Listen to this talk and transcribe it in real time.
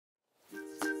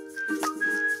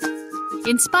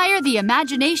Inspire the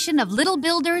imagination of little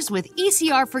builders with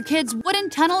ECR4Kids wooden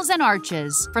tunnels and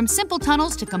arches. From simple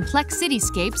tunnels to complex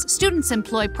cityscapes, students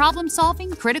employ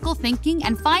problem-solving, critical thinking,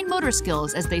 and fine motor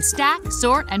skills as they stack,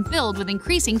 sort, and build with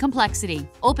increasing complexity.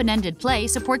 Open-ended play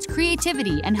supports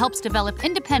creativity and helps develop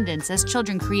independence as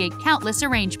children create countless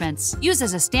arrangements. Use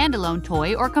as a standalone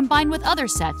toy or combine with other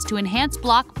sets to enhance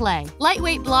block play.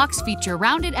 Lightweight blocks feature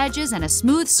rounded edges and a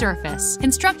smooth surface.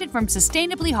 Constructed from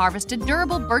sustainably harvested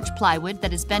durable birch plywood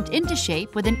that is bent into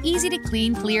shape with an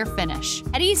easy-to-clean, clear finish.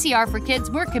 At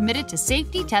ECR4Kids, we're committed to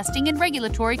safety, testing, and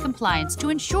regulatory compliance to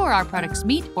ensure our products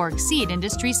meet or exceed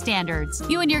industry standards.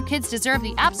 You and your kids deserve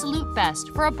the absolute best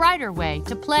for a brighter way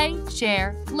to play,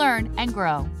 share, learn, and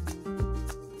grow.